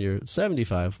out when you're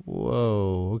 75,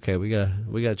 whoa, okay, we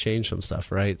gotta change some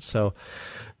stuff, right? So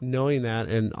knowing that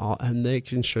and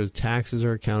making sure taxes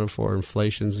are accounted for,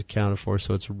 inflation's accounted for,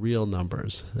 so it's real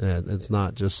numbers. It's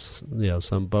not just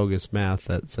some bogus math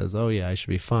that says, oh yeah, I should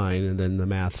be fine, and then the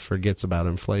math forgets about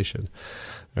inflation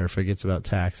or forgets about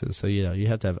taxes. So you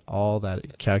have to have all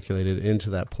that calculated into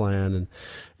that plan,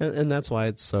 and that's why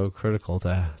it's so critical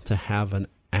to have an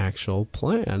actual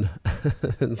plan.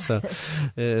 And so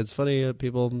it's funny,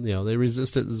 people, they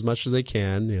resist it as much as they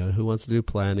can. Who wants to do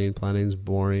planning? Planning's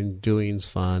boring, doing's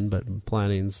fun, but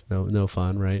planning's no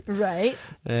fun, right? Right.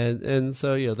 And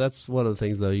so, that's one of the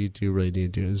things, though, you do really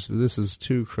need to do is this is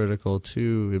too critical,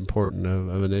 too important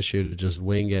of an issue to just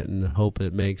wing it and hope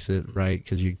it makes it right,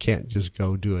 because you can't just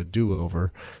go do a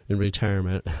do-over in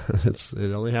retirement.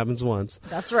 It only happens once.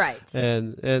 That's right.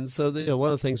 And so,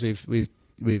 one of the things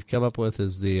we've come up with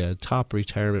is the top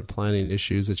retirement planning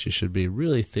issues that you should be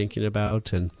really thinking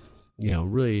about and,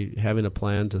 really having a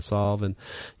plan to solve. And,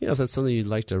 if that's something you'd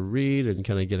like to read and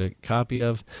kind of get a copy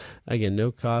of, again,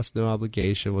 no cost, no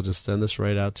obligation. We'll just send this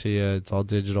right out to you. It's all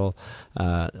digital.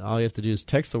 All you have to do is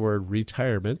text the word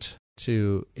retirement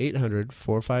to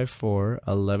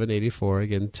 800-454-1184.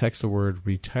 Again, text the word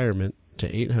retirement to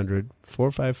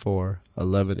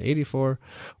 800-454-1184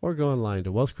 or go online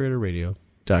to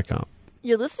wealthcreatorradio.com.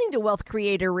 You're listening to Wealth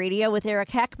Creator Radio with Eric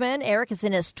Heckman. Eric is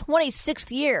in his 26th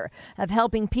year of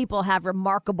helping people have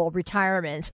remarkable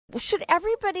retirements. Should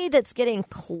everybody that's getting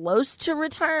close to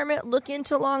retirement look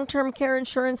into long-term care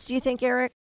insurance, do you think,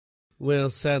 Eric? Well,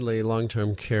 sadly,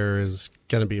 long-term care is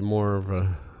going to be more of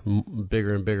a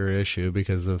bigger and bigger issue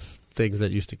because of things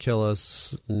that used to kill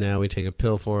us. Now we take a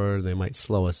pill for it. They might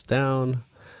slow us down,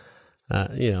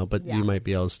 but you might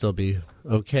be able to still be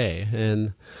okay.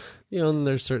 And and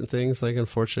there's certain things like,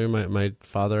 unfortunately, my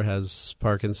father has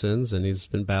Parkinson's and he's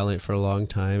been battling it for a long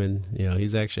time. And,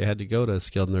 he's actually had to go to a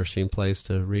skilled nursing place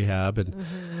to rehab.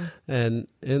 And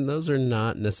those are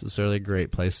not necessarily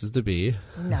great places to be.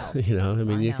 No.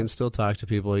 You can still talk to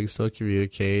people, you can still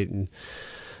communicate, and,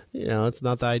 it's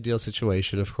not the ideal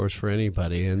situation, of course, for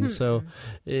anybody. And so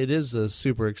it is a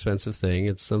super expensive thing.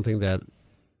 It's something that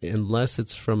unless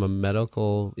it's from a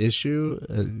medical issue,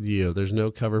 there's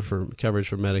no coverage for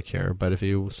Medicare. But if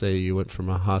you say you went from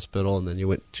a hospital and then you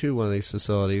went to one of these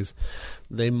facilities,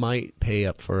 they might pay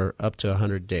up to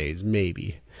 100 days,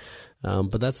 maybe.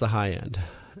 But that's the high end.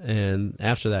 And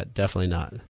after that, definitely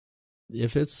not.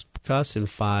 If it's costing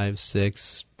 $5,000,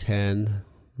 $6,000, $10,000,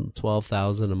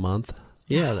 $12,000 a month,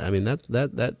 yeah, I mean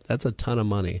that's a ton of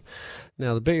money.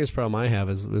 Now the biggest problem I have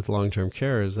is with long-term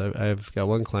care is I've got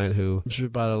one client who she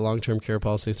bought a long-term care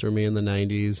policy through me in the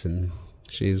 90s, and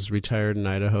she's retired in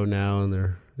Idaho now, and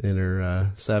they're in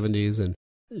her 70s, and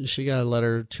she got a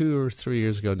letter 2 or 3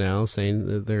 years ago now saying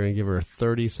that they're going to give her a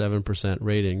 37%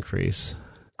 rate increase,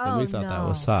 and we thought that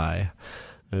was high.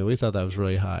 I mean, we thought that was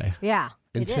really high. Yeah,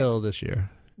 until this year.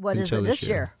 What is it this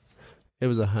year? It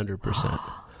was 100%.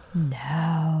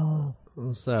 No.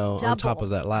 So on top of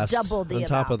that last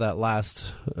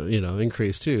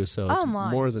increase too, so it's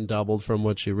more than doubled from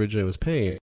what she originally was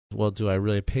paying. Well, do I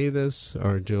really pay this,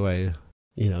 or do I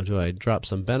drop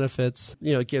some benefits?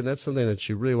 Again, that's something that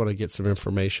you really want to get some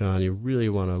information on. You really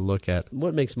want to look at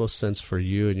what makes most sense for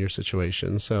you and your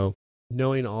situation. So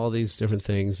knowing all these different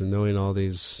things and knowing all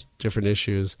these different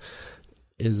issues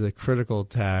is a critical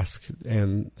task,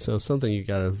 and so something you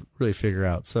got to really figure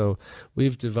out. So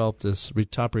we've developed this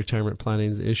top retirement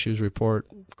planning issues report,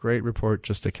 great report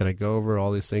just to kind of go over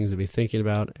all these things to be thinking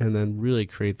about, and then really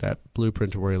create that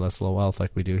blueprint to worry less low wealth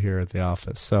like we do here at the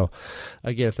office. So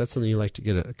again, if that's something you'd like to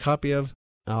get a copy of,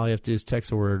 all you have to do is text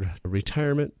the word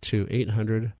retirement to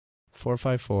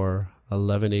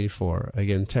 800-454-1184.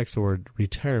 Again, text the word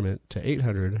retirement to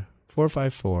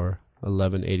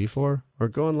 800-454-1184, or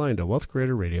go online to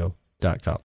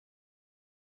wealthcreatorradio.com.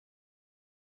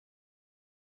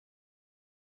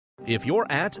 If you're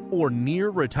at or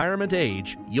near retirement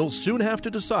age, you'll soon have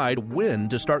to decide when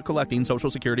to start collecting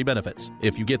Social Security benefits.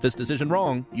 If you get this decision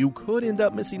wrong, you could end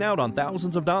up missing out on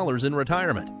thousands of dollars in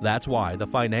retirement. That's why the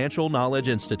Financial Knowledge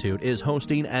Institute is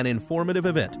hosting an informative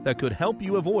event that could help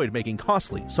you avoid making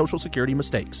costly Social Security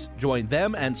mistakes. Join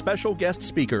them and special guest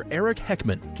speaker Eric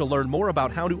Heckman to learn more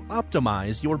about how to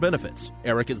optimize your benefits.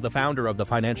 Eric is the founder of the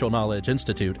Financial Knowledge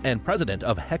Institute and president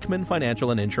of Heckman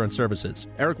Financial and Insurance Services.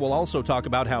 Eric will also talk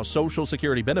about how Social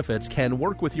Security benefits can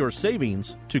work with your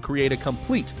savings to create a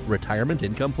complete retirement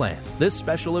income plan. This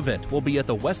special event will be at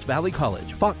the West Valley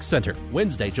College Fox Center,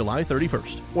 Wednesday, July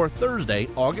 31st, or Thursday,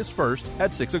 August 1st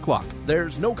at 6 o'clock.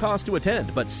 There's no cost to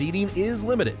attend, but seating is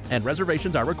limited and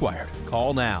reservations are required.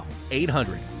 Call now,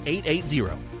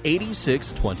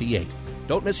 800-880-8628.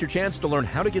 Don't miss your chance to learn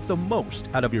how to get the most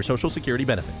out of your Social Security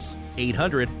benefits.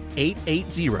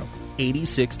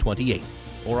 800-880-8628.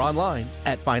 Or online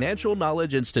at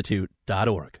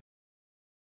financialknowledgeinstitute.org.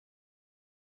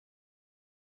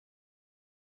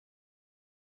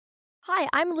 Hi,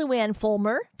 I'm Luann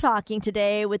Fulmer, talking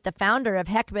today with the founder of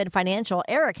Heckman Financial,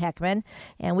 Eric Heckman,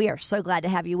 and we are so glad to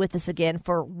have you with us again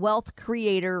for Wealth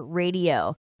Creator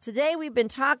Radio. Today, we've been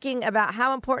talking about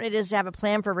how important it is to have a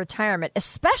plan for retirement,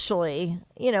 especially,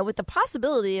 with the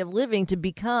possibility of living to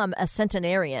become a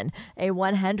centenarian, a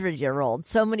 100-year-old.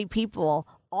 So many people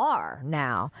are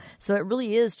now. So it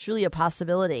really is truly a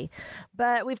possibility.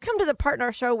 But we've come to the part in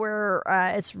our show where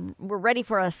we're ready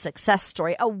for a success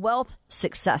story, a wealth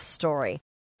success story.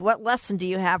 What lesson do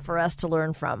you have for us to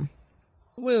learn from?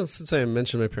 Well, since I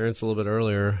mentioned my parents a little bit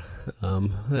earlier,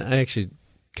 I actually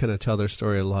kind of tell their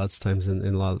story a lot of times in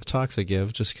a lot of the talks I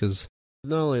give, just because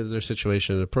not only is their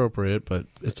situation appropriate, but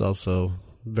it's also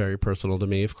very personal to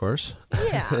me, of course.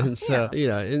 Yeah. And so,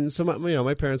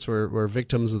 my parents were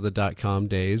victims of the .com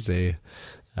days. They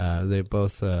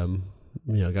both,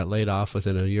 got laid off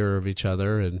within a year of each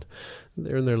other, and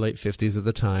they're in their late 50s at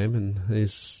the time. And they,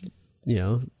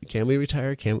 can we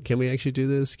retire? Can we actually do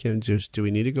this? Do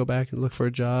we need to go back and look for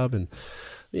a job? And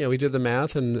we did the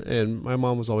math, and my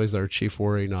mom was always our chief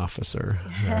worrying officer,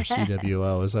 our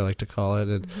CWO, as I like to call it.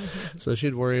 And so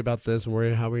she'd worry about this and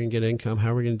worry how we're going to get income,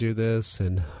 how we're going to do this,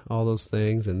 and all those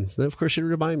things. And then, of course, she'd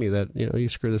remind me that, you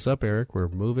screw this up, Eric, we're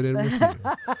moving in with you.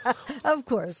 Of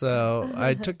course. So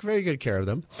I took very good care of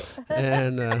them.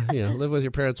 And, live with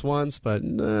your parents once, but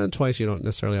twice you don't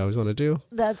necessarily always want to do.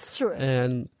 That's true.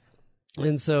 And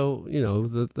so,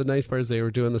 the nice part is they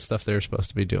were doing the stuff they were supposed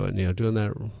to be doing, doing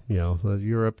that, the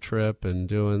Europe trip and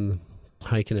doing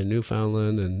hiking in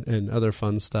Newfoundland and other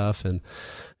fun stuff. And,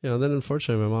 then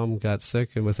unfortunately my mom got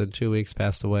sick and within 2 weeks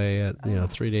passed away at,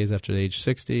 3 days after the age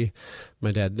 60.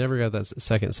 My dad never got that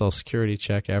second Social Security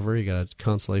check ever. He got a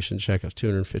consolation check of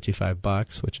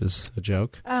 $255, which is a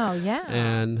joke. Oh, yeah.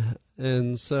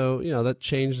 And so, that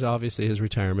changed obviously his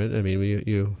retirement. I mean,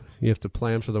 you have to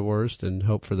plan for the worst and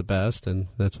hope for the best, and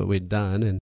that's what we'd done.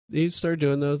 And he started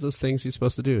doing those things he's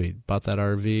supposed to do. He bought that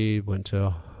RV, went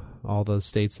to all the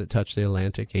states that touch the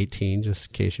Atlantic, 18, just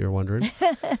in case you're wondering.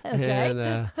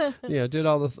 And, did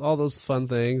all those fun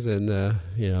things and,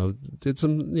 did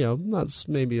some, not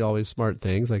maybe always smart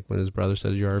things. Like when his brother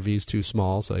said your RV's too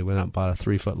small, so he went out and bought a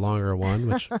 3 foot longer one,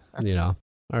 which,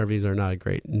 RVs are not a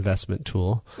great investment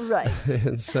tool. Right.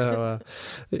 And so,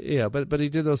 but he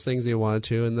did those things he wanted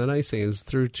to. And the nice thing is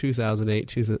through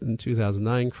 2008 and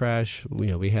 2009 crash,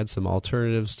 we had some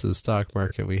alternatives to the stock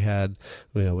market. We had,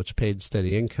 which paid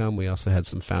steady income. We also had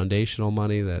some foundational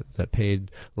money that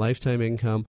paid lifetime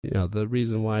income. The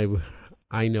reason why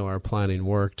I know our planning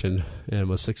worked and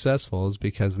was successful is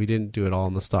because we didn't do it all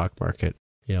in the stock market.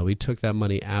 We took that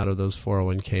money out of those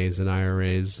 401ks and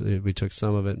IRAs. We took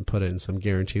some of it and put it in some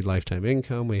guaranteed lifetime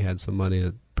income. We had some money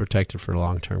that protected for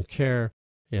long-term care.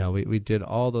 We did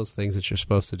all those things that you're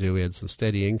supposed to do. We had some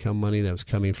steady income money that was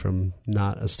coming from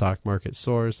not a stock market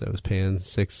source that was paying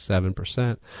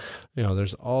 6-7%.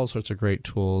 There's all sorts of great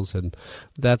tools, and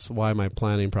that's why my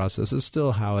planning process is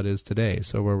still how it is today.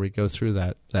 So where we go through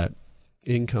that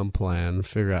income plan,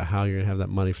 figure out how you're going to have that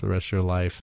money for the rest of your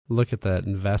life. Look at that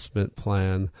investment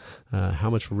plan, how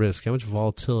much risk, how much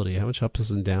volatility, how much ups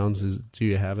and downs do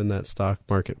you have in that stock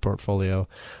market portfolio.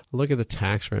 Look at the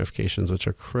tax ramifications, which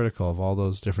are critical of all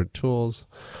those different tools.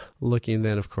 Looking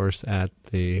then, of course, at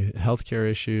the healthcare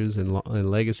issues and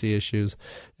legacy issues.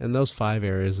 And those 5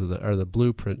 areas are the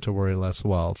blueprint to worry less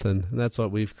wealth. And that's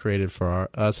what we've created for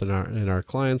us and our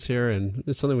clients here. And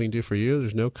it's something we can do for you.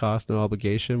 There's no cost, no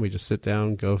obligation. We just sit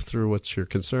down, go through what's your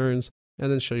concerns, and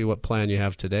then show you what plan you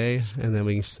have today. And then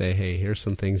we can say, hey, here's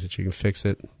some things that you can fix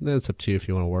it. Then it's up to you if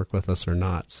you want to work with us or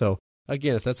not. So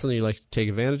again, if that's something you'd like to take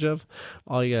advantage of,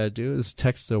 all you got to do is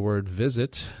text the word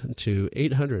VISIT to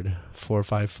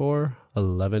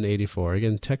 800-454-1184.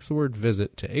 Again, text the word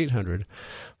VISIT to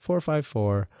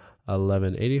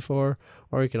 800-454-1184.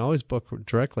 Or you can always book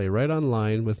directly right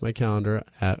online with my calendar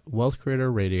at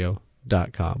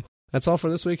wealthcreatorradio.com. That's all for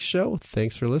this week's show.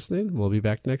 Thanks for listening. We'll be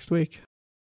back next week.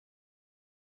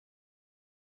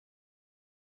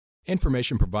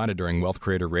 Information provided during Wealth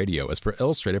Creator Radio is for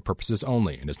illustrative purposes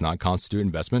only and does not constitute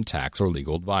investment, tax, or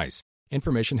legal advice.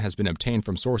 Information has been obtained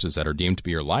from sources that are deemed to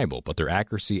be reliable, but their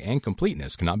accuracy and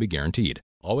completeness cannot be guaranteed.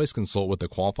 Always consult with a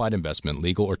qualified investment,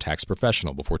 legal, or tax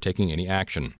professional before taking any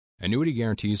action. Annuity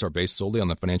guarantees are based solely on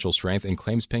the financial strength and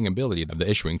claims-paying ability of the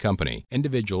issuing company.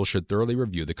 Individuals should thoroughly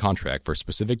review the contract for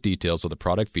specific details of the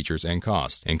product features and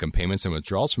costs. Income payments and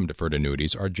withdrawals from deferred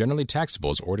annuities are generally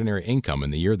taxable as ordinary income in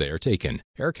the year they are taken.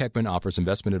 Eric Heckman offers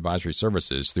investment advisory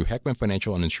services through Heckman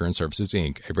Financial and Insurance Services,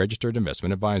 Inc., a registered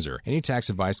investment advisor. Any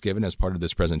tax advice given as part of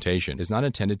this presentation is not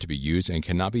intended to be used and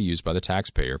cannot be used by the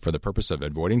taxpayer for the purpose of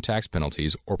avoiding tax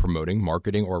penalties or promoting,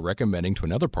 marketing, or recommending to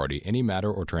another party any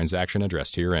matter or transaction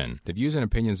addressed herein. The views and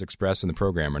opinions expressed in the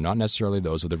program are not necessarily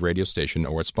those of the radio station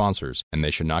or its sponsors, and they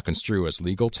should not construe as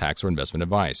legal, tax, or investment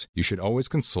advice. You should always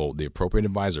consult the appropriate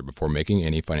advisor before making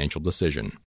any financial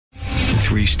decision.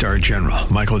 3-star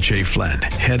General Michael J. Flynn,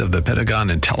 head of the Pentagon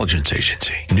Intelligence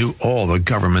Agency, knew all the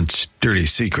government's dirty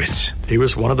secrets. He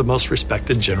was one of the most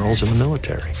respected generals in the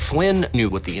military. Flynn knew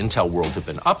what the intel world had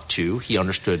been up to. He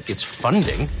understood its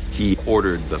funding. He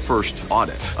ordered the first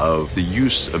audit of the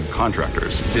use of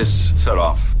contractors. This set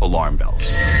off alarm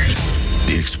bells.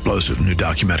 The explosive new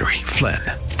documentary, Flynn,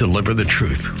 Deliver the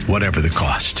Truth, Whatever the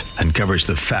Cost, uncovers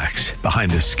the facts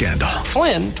behind this scandal.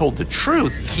 Flynn told the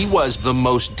truth. He was the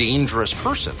most dangerous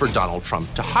person for Donald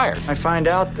Trump to hire. I find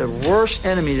out the worst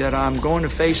enemy that I'm going to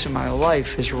face in my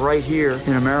life is right here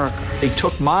in America. They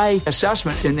took my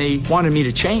assessment and they wanted me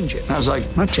to change it. And I was like,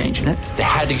 I'm not changing it. They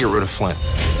had to get rid of Flynn.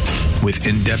 With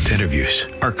in-depth interviews,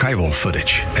 archival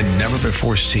footage, and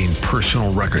never-before-seen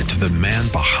personal records of the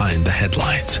man behind the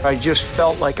headlines. I just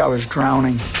felt like I was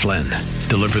drowning. Flynn,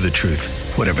 Deliver the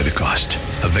Truth, Whatever the Cost.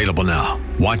 Available now.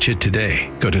 Watch it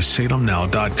today. Go to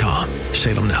salemnow.com.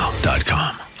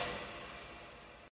 salemnow.com.